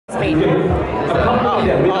Spade. Club.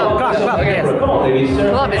 Okay.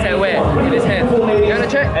 Club is at where? In his hand. You wanna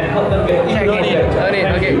check? Check it.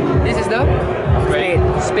 Okay. This is the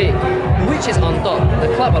spade. Which is on top? The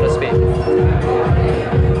club or the spade?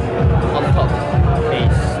 On top.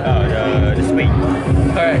 The spade.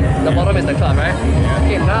 Correct. The bottom is the club, right? Yeah.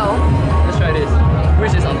 Okay, now let's try this.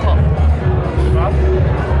 Which is on top?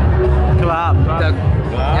 Club.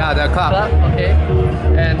 Yeah, the club. Okay.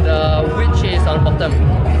 And which is on bottom?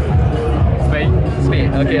 Spade.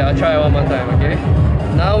 Okay, I'll try one more time. Okay.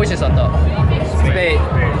 Now which is on top? Spade.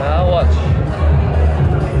 Now watch.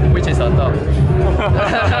 Which is on top?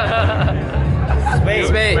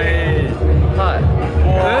 Spade. Hard.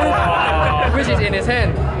 Which is in his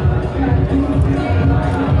hand?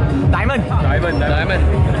 Diamond.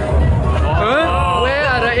 Where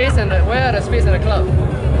are the ace and where are the spades and the club?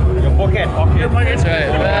 Your pocket. That's right.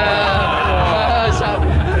 Sharp.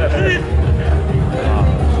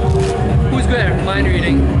 Who's good at mind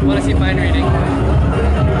reading? Wanna see mind reading?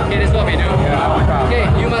 Okay, this is what we do. Okay,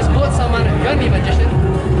 you must vote someone. You wanna be a magician?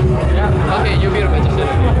 Yeah. Okay, you be a magician.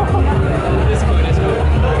 This is good.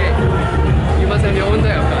 Okay. You must have your own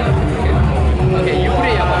deck of cards. Okay, you put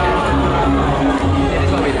it in your pocket. Okay, this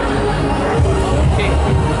is what we do. Okay.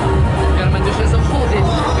 You're a magician, so hold it.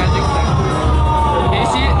 Magic step. Can you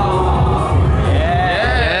see it?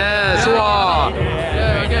 Yes. Wow.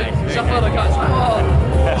 Yeah, okay. Shuffle the cards. Wow.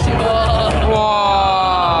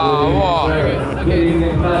 Okay.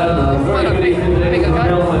 Pick a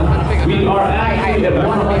card. We are actually at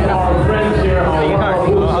one of our friends here on our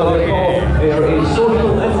booth, so they call a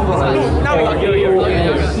social enterprise called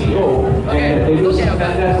AOSCO, and they do some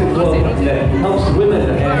fantastic work that helps women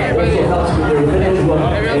and also helps with their village work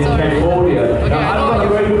in Cambodia. Now I've got a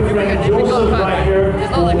very good friend Joseph right here,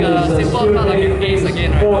 it's not like a simple card like an ace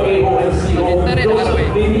again, for right? AOSCO.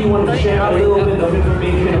 Joseph, maybe you want to share a little bit of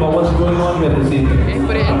information about what's going on here this evening. Okay,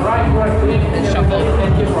 put it in. And shuffle.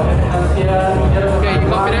 Okay, you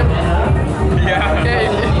confident? Yeah. Okay,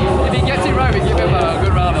 if he gets it right, we give him a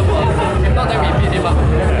good round of applause. If not, then we beat him up.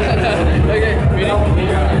 Okay, ready?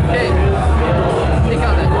 Okay. Take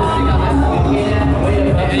out that. Okay,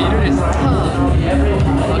 and you do this.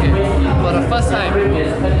 Okay, for the first time,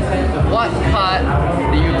 what card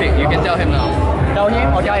did you pick? You can tell him now. Tell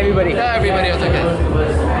him or tell everybody? Tell everybody also can.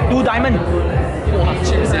 2 diamond. Wow,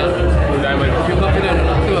 cheap sale. 2 diamond. You confident or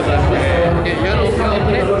not? 2 of them. Okay, you want to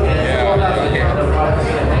open it? Yeah. Okay.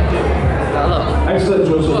 Excellent,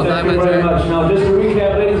 Joseph. Thank you very much. Now, just to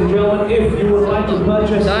recap, ladies and gentlemen, if you would like to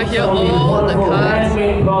purchase down here, some of these all the wonderful cards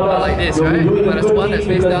handmade products, are like this, you'll be right? doing But a there's good one that's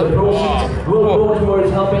deed face because down. the proceeds will go towards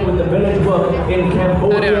helping with the village work in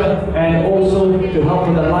Cambodia and also to help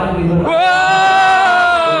with the livelihood.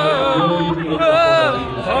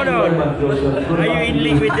 Hold on. Are you in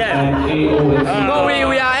league with them? No,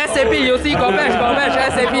 we are SAP. You see, converge,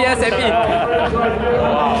 SAP.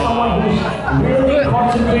 Someone who's really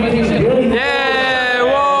concentrating, really. Yeah,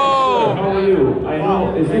 whoa. How are you? I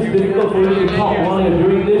know. Is this difficult for you to talk while you're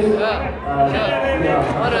doing this?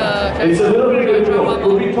 It's a little bit difficult.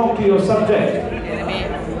 Could we talk to your subject? Let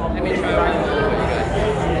me try.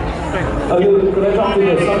 Could I talk to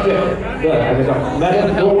the subject? Yeah, I can talk.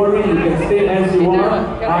 Madam, don't worry. You can stay as you are.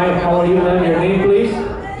 Hi, how are you, ma'am? Your name, please?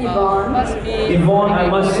 Yvonne, I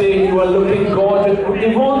must say you are looking gorgeous.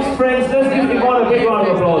 Yvonne's friends, let's give Yvonne a big round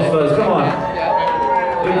of applause first. Come on.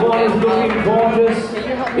 Yvonne is looking gorgeous.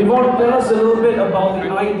 Yvonne, tell us a little bit about the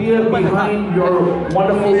idea behind your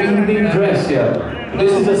wonderful evening dress here.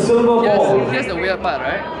 This is a silver ball. Here's the weird part,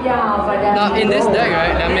 right? Yeah, but Now, in this deck,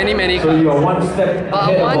 right, there are many So cards. you're one step But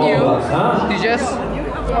ahead I want of you all of us, huh? to just...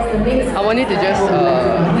 I want you to just...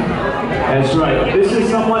 That's right. This is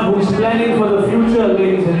someone who's planning for the future,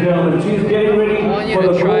 ladies and gentlemen. She's getting ready for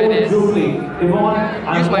the Gold Jubilee. Yvonne,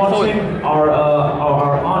 I'm watching our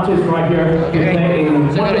artist right here. Okay. So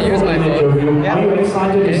I'm gonna use my phone. Are you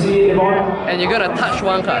excited to see it, Yvonne? And you're gonna touch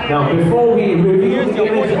one card. Now, before we reveal the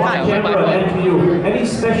image on camera and to you, any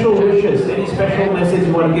special wishes, any special message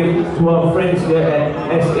you want to give to our friends here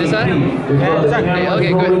at SAP? This one?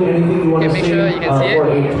 Okay, good. Anything you want Okay, to make say sure you can see it. for a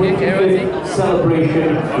Okay, can everyone 25th celebration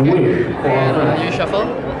wish for our And friends? you shuffle.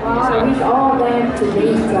 I wish all of them to be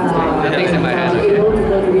Nothing's in my hand, okay. able to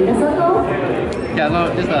go to winner circle. Yeah, no,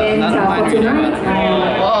 just And not for mine reading. tonight,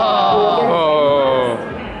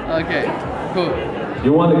 Okay, cool.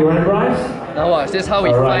 You want the grand prize? Now watch, this is how we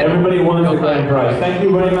All right, find everybody wants your the grand card. prize. Thank you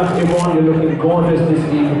very much, Yvonne. You're looking gorgeous this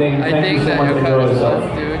evening. I Thank think you so that much your for card is yourself.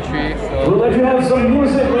 1, 2, 3, 4. We'll let you have some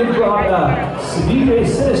music with DJ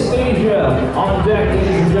Synesthesia on deck,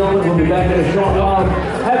 ladies and gentlemen. We'll be back in a short while,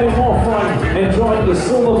 having more fun, enjoying the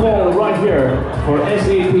silver ball right here for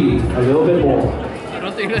SAP. A little bit more. I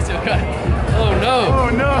don't think think that's your card. Oh no.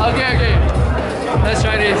 Oh no. Okay. Let's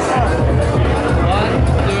try this. 1,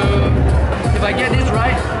 2. If I get this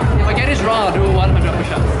right, if I get this wrong, I'll do 100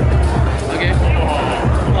 push-ups. Okay?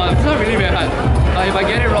 Oh, it's not really very hard. If I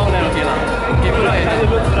get it wrong, then okay lah. Okay, put out your hand.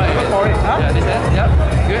 Put out your hand. Yeah, this hand. Yep.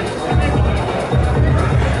 Good.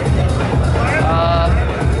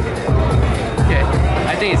 Okay.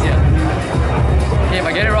 I think it's here. Okay, if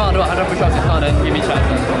I get it wrong, I'll do 100 push-ups in front, then give me chance.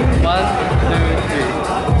 1, 2, 3.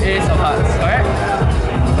 Ace of hearts. Correct?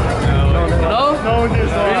 No? No, this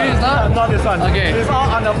one. Really, it's not? Not this one. Okay. It's all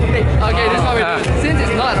on the footage. Okay, this is what we do. Since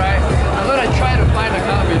it's not right, I'm gonna try to find a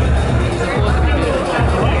card which is supposed to be here.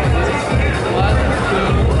 This is 1, 2.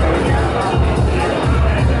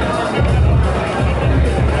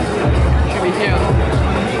 Should be here.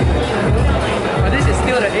 But this is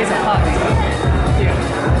still the Ace of Hearts. Here.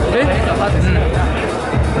 The Ace of Hearts is here.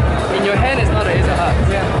 In your hand, it's not the Ace of Hearts.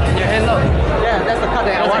 Yeah. In your hand, look. Yeah, that's the card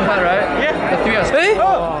that I That's want. the card, right? Yeah. The 3 of Spades.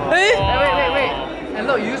 Oh. Hey! Wait. And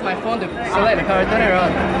look, use my phone to select the card. Turn it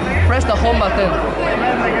around. Press the home button.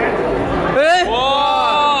 Hey!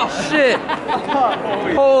 Whoa! Shit!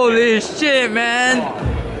 Holy shit, man!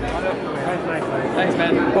 Thanks,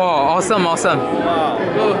 man. Wow, awesome. Go.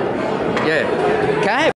 Yeah. Can I